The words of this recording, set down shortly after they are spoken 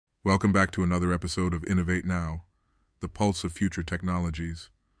Welcome back to another episode of Innovate Now, the pulse of future technologies.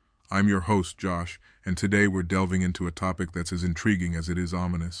 I'm your host, Josh, and today we're delving into a topic that's as intriguing as it is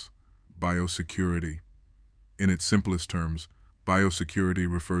ominous: biosecurity. In its simplest terms,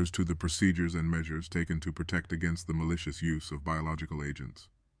 biosecurity refers to the procedures and measures taken to protect against the malicious use of biological agents.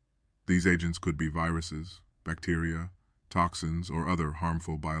 These agents could be viruses, bacteria, toxins, or other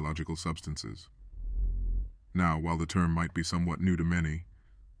harmful biological substances. Now, while the term might be somewhat new to many,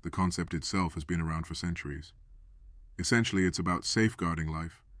 the concept itself has been around for centuries. Essentially, it's about safeguarding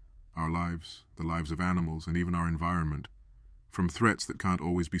life, our lives, the lives of animals, and even our environment, from threats that can't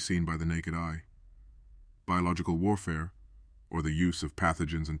always be seen by the naked eye. Biological warfare, or the use of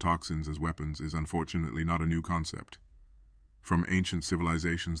pathogens and toxins as weapons, is unfortunately not a new concept. From ancient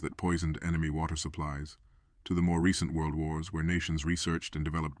civilizations that poisoned enemy water supplies, to the more recent world wars where nations researched and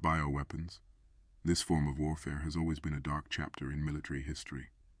developed bioweapons, this form of warfare has always been a dark chapter in military history.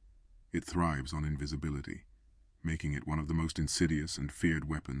 It thrives on invisibility, making it one of the most insidious and feared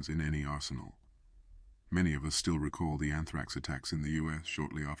weapons in any arsenal. Many of us still recall the anthrax attacks in the US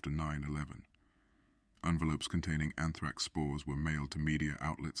shortly after 9/11. Envelopes containing anthrax spores were mailed to media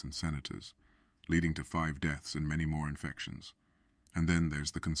outlets and senators, leading to 5 deaths and many more infections. And then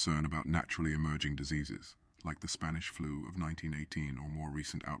there's the concern about naturally emerging diseases, like the Spanish flu of 1918 or more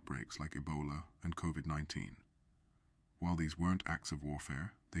recent outbreaks like Ebola and COVID-19. While these weren't acts of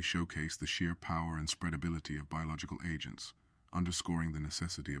warfare, they showcase the sheer power and spreadability of biological agents, underscoring the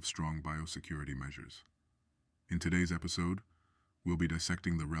necessity of strong biosecurity measures. In today's episode, we'll be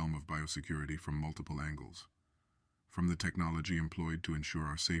dissecting the realm of biosecurity from multiple angles. From the technology employed to ensure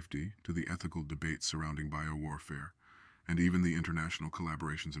our safety, to the ethical debates surrounding biowarfare, and even the international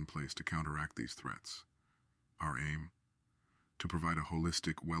collaborations in place to counteract these threats. Our aim? To provide a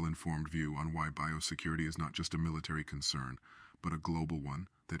holistic, well-informed view on why biosecurity is not just a military concern, but a global one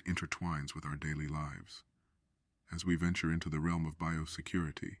that intertwines with our daily lives. As we venture into the realm of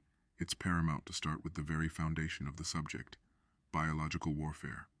biosecurity, it's paramount to start with the very foundation of the subject: biological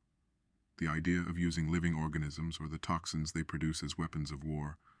warfare. The idea of using living organisms or the toxins they produce as weapons of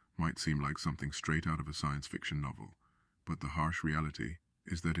war might seem like something straight out of a science fiction novel, but the harsh reality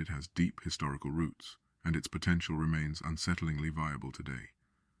is that it has deep historical roots, and its potential remains unsettlingly viable today.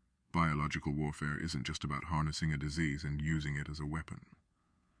 Biological warfare isn't just about harnessing a disease and using it as a weapon.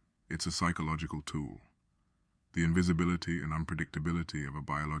 It's a psychological tool. The invisibility and unpredictability of a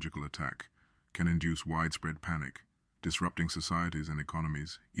biological attack can induce widespread panic, disrupting societies and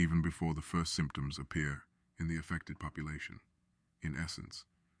economies even before the first symptoms appear in the affected population. In essence,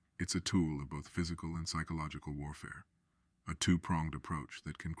 it's a tool of both physical and psychological warfare, a two-pronged approach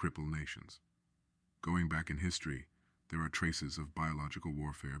that can cripple nations. Going back in history, there are traces of biological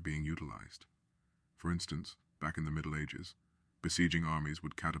warfare being utilized. For instance, back in the Middle Ages, besieging armies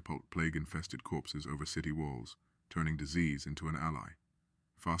would catapult plague-infested corpses over city walls, turning disease into an ally.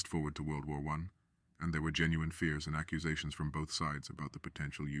 Fast forward to World War I, and there were genuine fears and accusations from both sides about the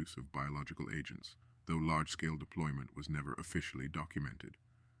potential use of biological agents, though large-scale deployment was never officially documented.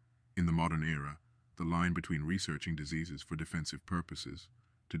 In the modern era, the line between researching diseases for defensive purposes,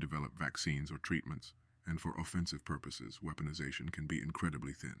 to develop vaccines or treatments, and for offensive purposes, weaponization can be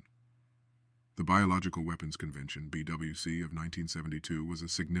incredibly thin. The Biological Weapons Convention, BWC, of 1972 was a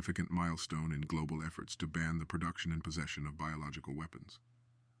significant milestone in global efforts to ban the production and possession of biological weapons.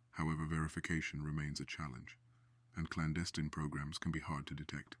 However, verification remains a challenge, and clandestine programs can be hard to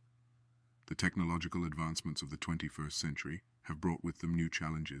detect. The technological advancements of the 21st century have brought with them new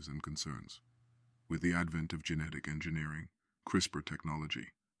challenges and concerns. With the advent of genetic engineering, CRISPR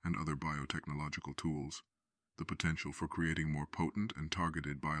technology, and other biotechnological tools, the potential for creating more potent and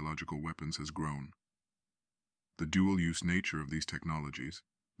targeted biological weapons has grown. The dual-use nature of these technologies,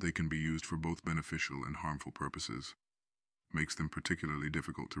 they can be used for both beneficial and harmful purposes, makes them particularly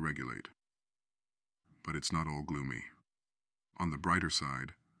difficult to regulate. But it's not all gloomy. On the brighter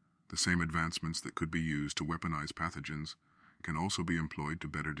side, the same advancements that could be used to weaponize pathogens can also be employed to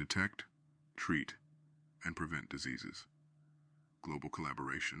better detect, treat, and prevent diseases. Global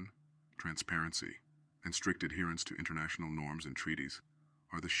collaboration, transparency, and strict adherence to international norms and treaties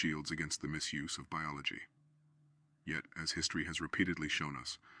are the shields against the misuse of biology. Yet, as history has repeatedly shown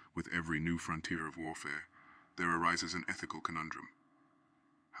us, with every new frontier of warfare, there arises an ethical conundrum.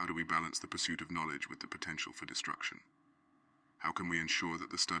 How do we balance the pursuit of knowledge with the potential for destruction? How can we ensure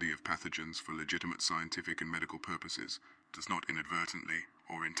that the study of pathogens for legitimate scientific and medical purposes does not inadvertently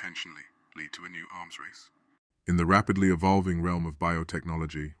or intentionally lead to a new arms race? In the rapidly evolving realm of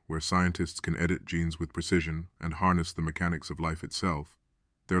biotechnology, where scientists can edit genes with precision and harness the mechanics of life itself,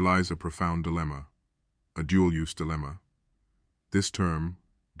 there lies a profound dilemma, a dual-use dilemma. This term,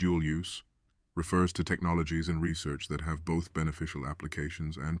 Dual use refers to technologies and research that have both beneficial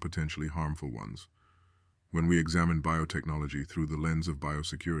applications and potentially harmful ones. When we examine biotechnology through the lens of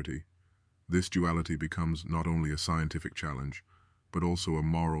biosecurity, this duality becomes not only a scientific challenge, but also a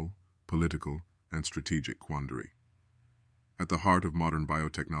moral, political, and strategic quandary. At the heart of modern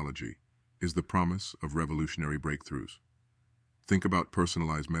biotechnology is the promise of revolutionary breakthroughs. Think about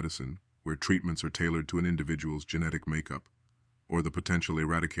personalized medicine, where treatments are tailored to an individual's genetic makeup, or the potential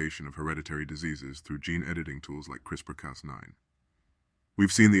eradication of hereditary diseases through gene editing tools like CRISPR-Cas9.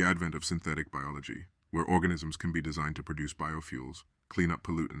 We've seen the advent of synthetic biology, where organisms can be designed to produce biofuels, clean up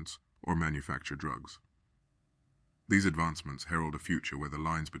pollutants, or manufacture drugs. These advancements herald a future where the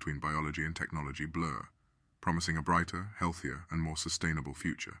lines between biology and technology blur, promising a brighter, healthier, and more sustainable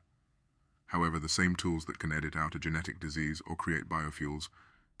future. However, the same tools that can edit out a genetic disease or create biofuels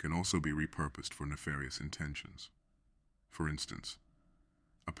can also be repurposed for nefarious intentions. For instance,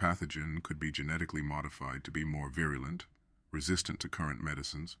 a pathogen could be genetically modified to be more virulent, resistant to current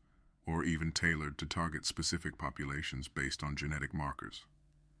medicines, or even tailored to target specific populations based on genetic markers.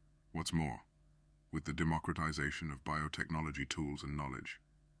 What's more, with the democratization of biotechnology tools and knowledge,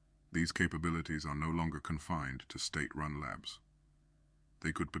 these capabilities are no longer confined to state-run labs.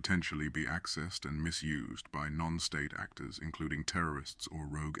 They could potentially be accessed and misused by non-state actors, including terrorists or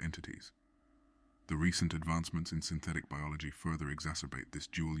rogue entities. The recent advancements in synthetic biology further exacerbate this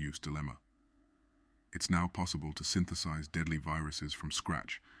dual-use dilemma. It's now possible to synthesize deadly viruses from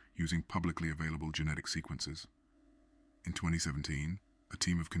scratch using publicly available genetic sequences. In 2017, a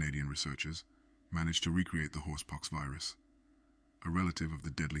team of Canadian researchers managed to recreate the horsepox virus, a relative of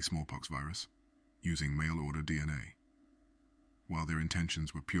the deadly smallpox virus, using mail-order DNA. While their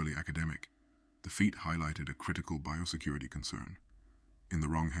intentions were purely academic, the feat highlighted a critical biosecurity concern. In the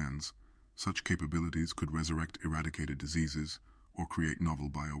wrong hands, such capabilities could resurrect eradicated diseases or create novel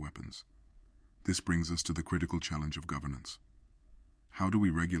bioweapons. This brings us to the critical challenge of governance. How do we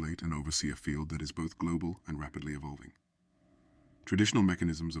regulate and oversee a field that is both global and rapidly evolving? Traditional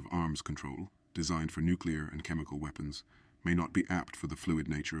mechanisms of arms control, designed for nuclear and chemical weapons, may not be apt for the fluid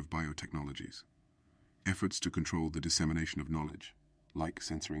nature of biotechnologies. Efforts to control the dissemination of knowledge, like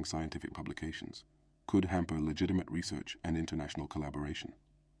censoring scientific publications, could hamper legitimate research and international collaboration.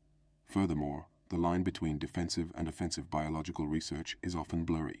 Furthermore, the line between defensive and offensive biological research is often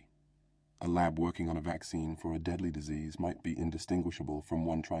blurry. A lab working on a vaccine for a deadly disease might be indistinguishable from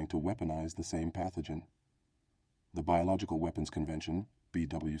one trying to weaponize the same pathogen. The Biological Weapons Convention,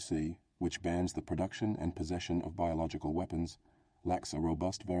 BWC, which bans the production and possession of biological weapons, lacks a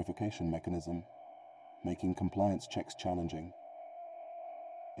robust verification mechanism, making compliance checks challenging.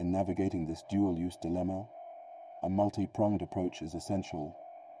 In navigating this dual-use dilemma, a multi-pronged approach is essential,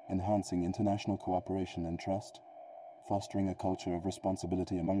 enhancing international cooperation and trust, fostering a culture of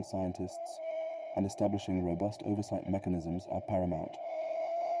responsibility among scientists, and establishing robust oversight mechanisms are paramount.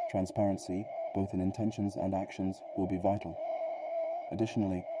 Transparency, both in intentions and actions, will be vital.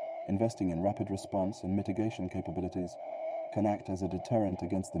 Additionally, investing in rapid response and mitigation capabilities can act as a deterrent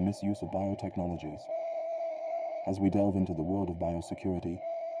against the misuse of biotechnologies. As we delve into the world of biosecurity,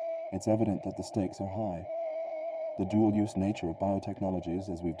 it's evident that the stakes are high. The dual-use nature of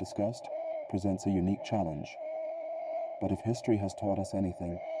biotechnologies, as we've discussed, presents a unique challenge. But if history has taught us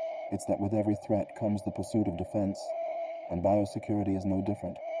anything, it's that with every threat comes the pursuit of defense, and biosecurity is no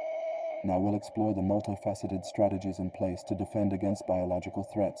different. Now we'll explore the multifaceted strategies in place to defend against biological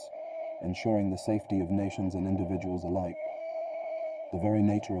threats, ensuring the safety of nations and individuals alike. The very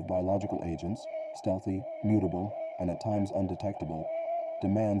nature of biological agents, stealthy, mutable, and at times undetectable,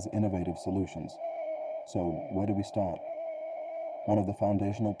 demands innovative solutions. So, where do we start? One of the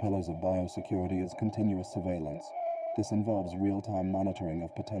foundational pillars of biosecurity is continuous surveillance. This involves real-time monitoring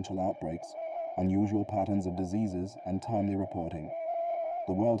of potential outbreaks, unusual patterns of diseases, and timely reporting.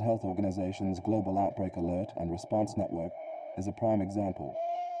 The World Health Organization's Global Outbreak Alert and Response Network is a prime example,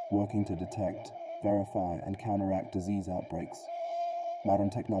 working to detect, verify, and counteract disease outbreaks. Modern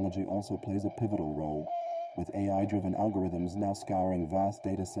technology also plays a pivotal role, with AI-driven algorithms now scouring vast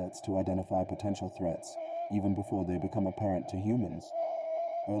data sets to identify potential threats, even before they become apparent to humans.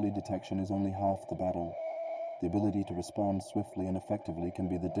 Early detection is only half the battle. The ability to respond swiftly and effectively can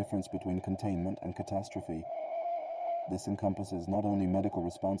be the difference between containment and catastrophe. This encompasses not only medical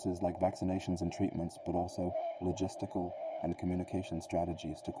responses like vaccinations and treatments, but also logistical and communication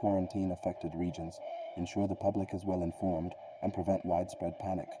strategies to quarantine affected regions, ensure the public is well informed, and prevent widespread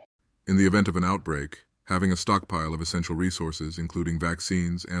panic. In the event of an outbreak, having a stockpile of essential resources, including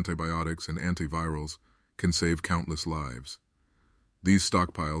vaccines, antibiotics, and antivirals, can save countless lives. These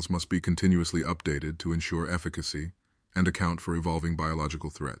stockpiles must be continuously updated to ensure efficacy, and account for evolving biological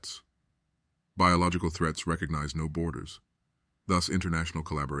threats. Biological threats recognize no borders. Thus, international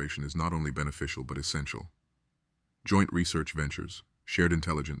collaboration is not only beneficial but essential. Joint research ventures, shared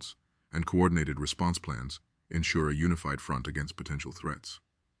intelligence, and coordinated response plans ensure a unified front against potential threats.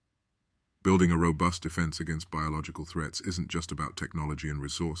 Building a robust defense against biological threats isn't just about technology and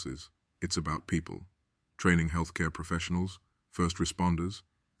resources, it's about people. Training healthcare professionals, first responders,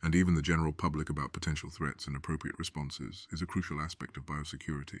 and even the general public about potential threats and appropriate responses is a crucial aspect of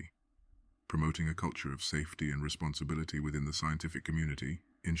biosecurity. Promoting a culture of safety and responsibility within the scientific community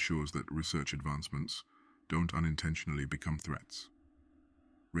ensures that research advancements don't unintentionally become threats.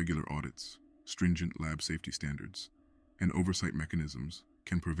 Regular audits, stringent lab safety standards, and oversight mechanisms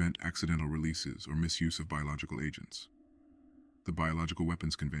can prevent accidental releases or misuse of biological agents. The Biological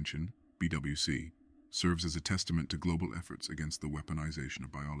Weapons Convention, BWC, serves as a testament to global efforts against the weaponization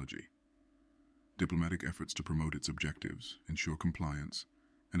of biology. Diplomatic efforts to promote its objectives, ensure compliance,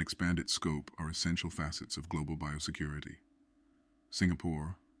 and expand its scope are essential facets of global biosecurity.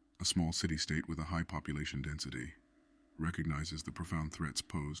 Singapore, a small city-state with a high population density, recognizes the profound threats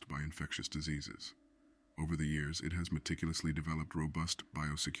posed by infectious diseases. Over the years, it has meticulously developed robust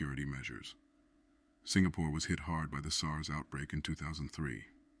biosecurity measures. Singapore was hit hard by the SARS outbreak in 2003.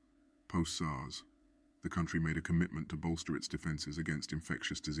 Post-SARS, the country made a commitment to bolster its defenses against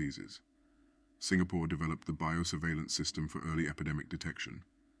infectious diseases. Singapore developed the Biosurveillance System for Early Epidemic Detection,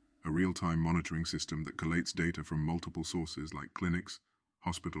 a real-time monitoring system that collates data from multiple sources like clinics,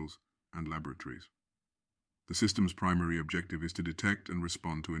 hospitals, and laboratories. The system's primary objective is to detect and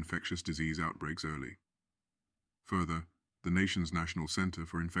respond to infectious disease outbreaks early. Further, the nation's National Center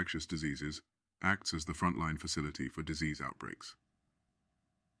for Infectious Diseases acts as the frontline facility for disease outbreaks.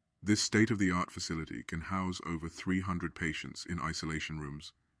 This state-of-the-art facility can house over 300 patients in isolation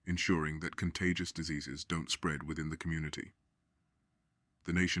rooms, ensuring that contagious diseases don't spread within the community.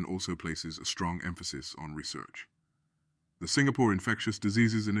 The nation also places a strong emphasis on research. The Singapore Infectious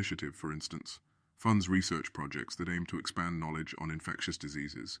Diseases Initiative, for instance, funds research projects that aim to expand knowledge on infectious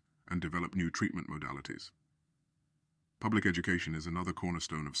diseases and develop new treatment modalities. Public education is another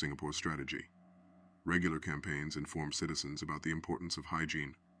cornerstone of Singapore's strategy. Regular campaigns inform citizens about the importance of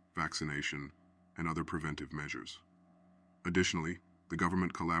hygiene, vaccination, and other preventive measures. Additionally, the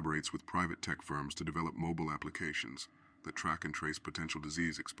government collaborates with private tech firms to develop mobile applications that track and trace potential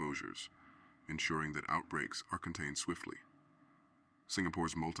disease exposures, ensuring that outbreaks are contained swiftly.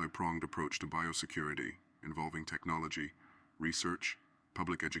 Singapore's multi-pronged approach to biosecurity, involving technology, research,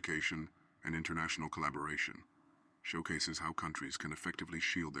 public education, and international collaboration, showcases how countries can effectively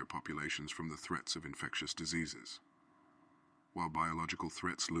shield their populations from the threats of infectious diseases. While biological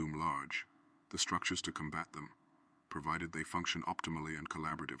threats loom large, the structures to combat them, provided they function optimally and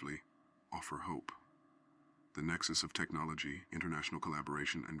collaboratively, offer hope. The nexus of technology, international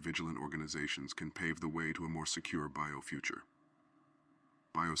collaboration, and vigilant organizations can pave the way to a more secure biofuture.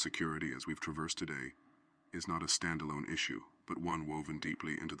 Biosecurity, as we've traversed today, is not a standalone issue, but one woven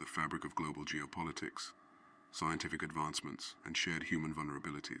deeply into the fabric of global geopolitics, scientific advancements, and shared human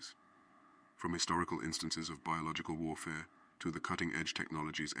vulnerabilities. From historical instances of biological warfare to the cutting-edge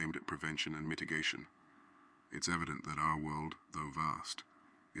technologies aimed at prevention and mitigation, it's evident that our world, though vast,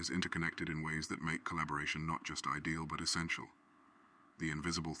 is interconnected in ways that make collaboration not just ideal but essential. The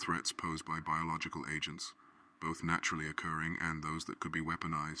invisible threats posed by biological agents, both naturally occurring and those that could be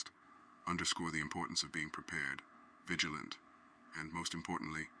weaponized, underscore the importance of being prepared, vigilant, and most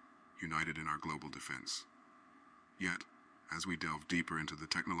importantly, united in our global defense. Yet, as we delve deeper into the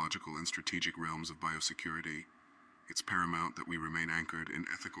technological and strategic realms of biosecurity, it's paramount that we remain anchored in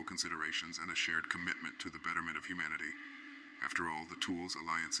ethical considerations and a shared commitment to the betterment of humanity. After all, the tools,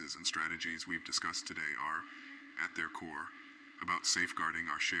 alliances, and strategies we've discussed today are, at their core, about safeguarding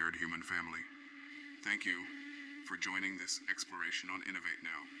our shared human family. Thank you for joining this exploration on Innovate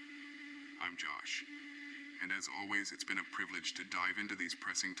Now. I'm Josh, and as always, it's been a privilege to dive into these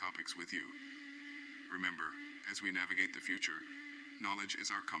pressing topics with you. Remember, as we navigate the future, knowledge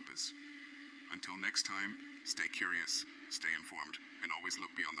is our compass. Until next time, stay curious, stay informed, and always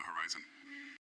look beyond the horizon.